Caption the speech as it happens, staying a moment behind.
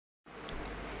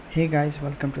Hey guys,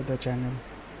 welcome to the channel.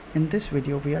 In this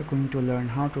video we are going to learn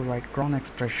how to write cron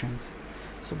expressions.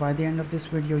 So by the end of this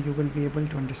video you will be able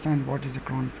to understand what is a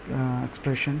cron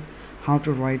expression, how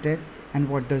to write it, and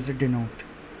what does it denote.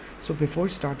 So before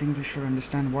starting we should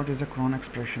understand what is a cron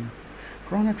expression.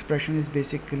 Cron expression is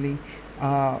basically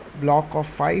a block of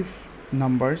 5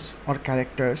 numbers or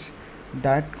characters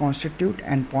that constitute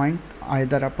and point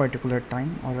either a particular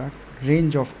time or a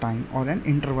range of time or an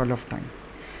interval of time.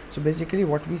 So basically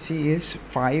what we see is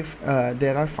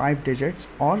there are 5 digits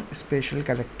or special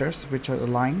characters which are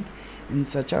aligned in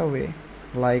such a way,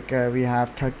 like we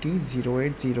have 30,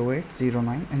 08, 08,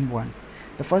 09 and 1.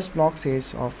 The first block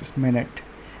says of minute,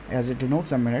 as it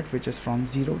denotes a minute, which is from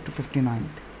 0 to 59th.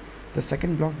 The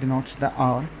second block denotes the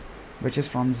hour, which is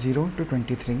from 0 to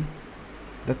 23.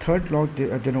 The third block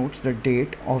denotes the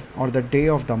date of or the day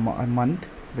of the month,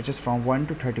 which is from 1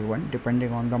 to 31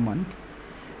 depending on the month.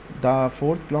 The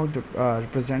fourth block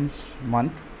represents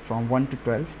month from 1 to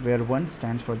 12, where 1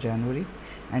 stands for January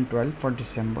and 12 for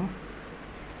December.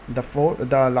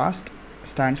 The last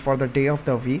stands for the day of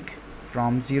the week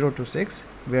from 0 to 6,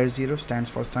 where 0 stands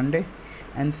for Sunday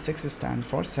and 6 stands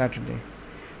for Saturday.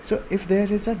 So if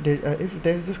there is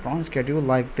a cron schedule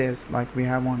like this, like we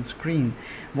have on screen,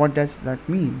 what does that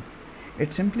mean?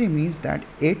 It simply means that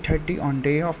 8:30 on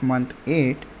day of month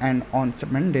 8 and on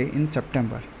Monday in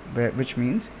September, which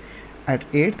means at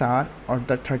 8th hour or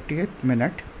the 30th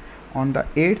minute on the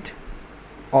 8th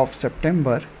of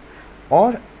September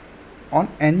or on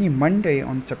any Monday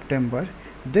on September,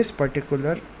 this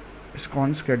particular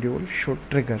cron schedule should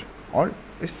trigger or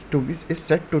is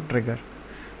set to trigger.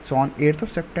 So on 8th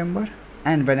of September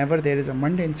and whenever there is a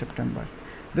Monday in September,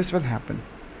 this will happen.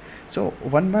 So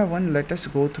one by one let us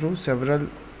go through several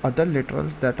other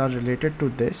literals that are related to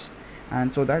this,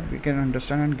 and so that we can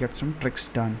understand and get some tricks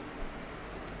done.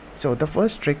 So the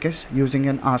first trick is using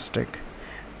an asterisk.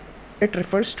 It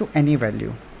refers to any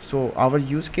value. So our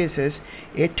use case is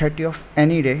 8:30 of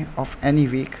any day of any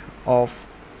week of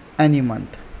any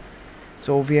month.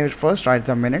 So we first write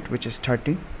the minute, which is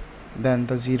 30. Then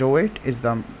the 08 is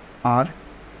the hour,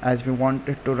 as we want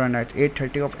it to run at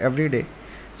 8:30 of every day.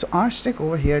 So asterisk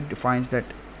over here defines that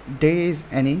day is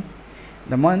any,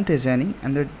 the month is any,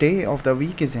 and the day of the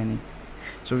week is any.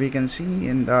 So we can see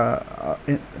in the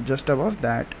just above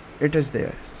that it is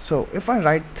there. So if I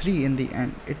write 3 in the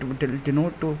end, it will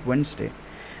denote to Wednesday.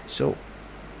 So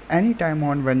anytime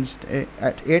on Wednesday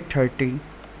at 8:30,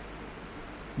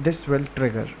 this will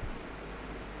trigger.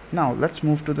 Now let's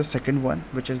move to the second one,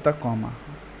 which is the comma.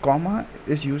 Comma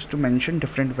is used to mention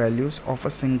different values of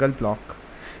a single block.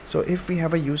 So if we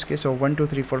have a use case of 1 2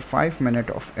 3 4 5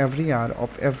 minutes of every hour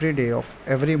of every day of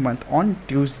every month on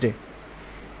Tuesday,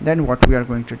 then what we are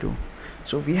going to do?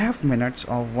 So we have minutes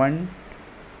of 1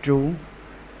 2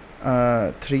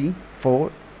 3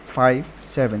 4 5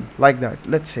 7, like that,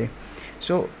 let's say.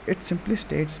 So it simply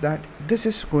states that this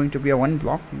is going to be a one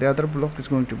block, the other block is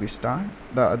going to be star,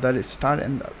 the other is star,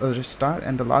 and the other is star,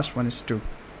 and the last one is 2.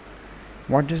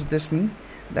 What does this mean?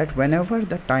 That whenever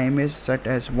the time is set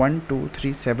as 1 2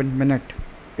 3 7 minute,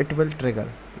 it will trigger,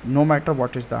 no matter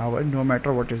what is the hour, no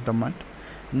matter what is the month,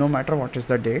 no matter what is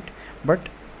the date,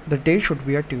 but the day should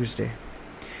be a Tuesday.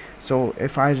 So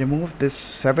if I remove this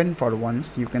 7 for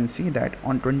once, you can see that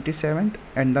on 27th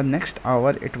and the next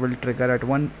hour it will trigger at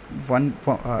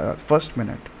first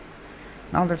minute.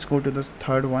 Now let's go to this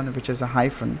third one, which is a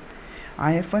hyphen.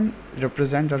 Hyphen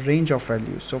represent a range of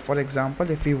values. So for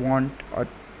example, if we want a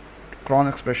cron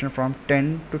expression from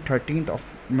 10 to 13th of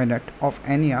minute of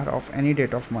any hour of any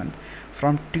date of month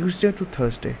from Tuesday to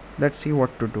Thursday, let's see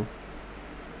what to do.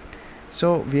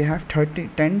 So we have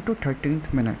 10 to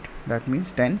 13th minute, that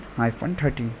means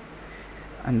 10-13,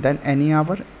 and then any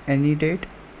hour, any date,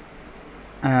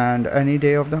 and any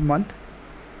day of the month.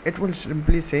 It will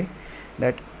simply say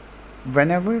that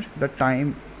whenever the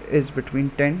time is between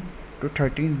 10 to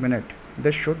 13 minute,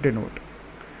 this should denote,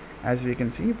 as we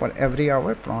can see, for every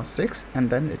hour from 6, and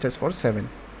then it is for 7,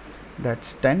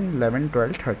 that's 10 11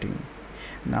 12 13.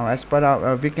 Now as per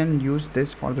our, we can use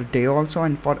this for the day also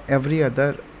and for every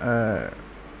other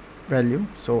value.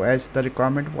 So as the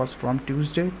requirement was from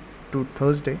Tuesday to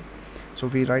Thursday, so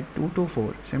we write 2 to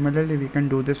 4. Similarly we can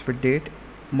do this with date,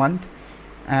 month,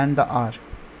 and the hour.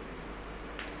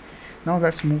 Now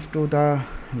let's move to the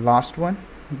last one,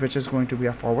 which is going to be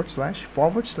a forward slash.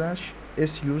 Forward slash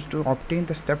is used to obtain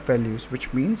the step values,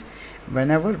 which means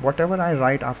whatever I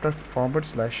write after forward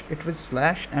slash, it will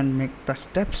slash and make the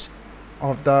steps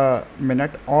of the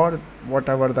minute or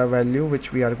whatever the value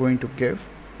which we are going to give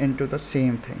into the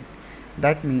same thing.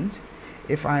 That means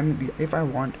if I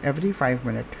want every 5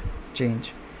 minute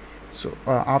change, So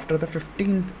after the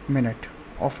 15th minute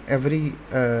of every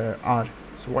hour,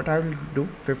 so what I will do,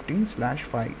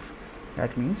 15/5,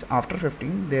 that means after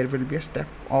 15 there will be a step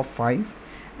of 5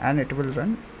 and it will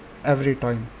run every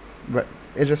time,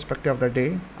 irrespective of the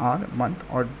day, hour, month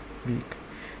or week.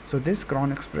 So this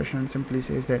cron expression simply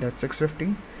says that at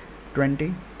 6:15,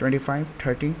 20, 25,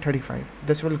 30, 35,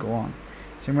 this will go on.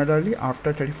 Similarly,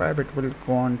 after 35 it will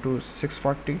go on to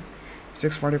 6:40,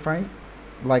 6:45,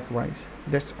 likewise.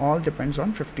 This all depends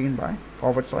on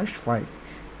 15/5.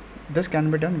 This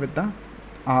can be done with the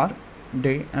hour,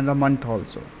 day and the month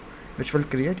also, which will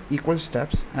create equal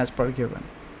steps as per given.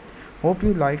 Hope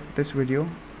you liked this video.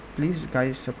 Please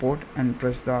guys support and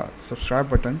press the subscribe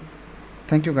button.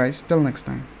 Thank you guys, till next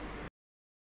time.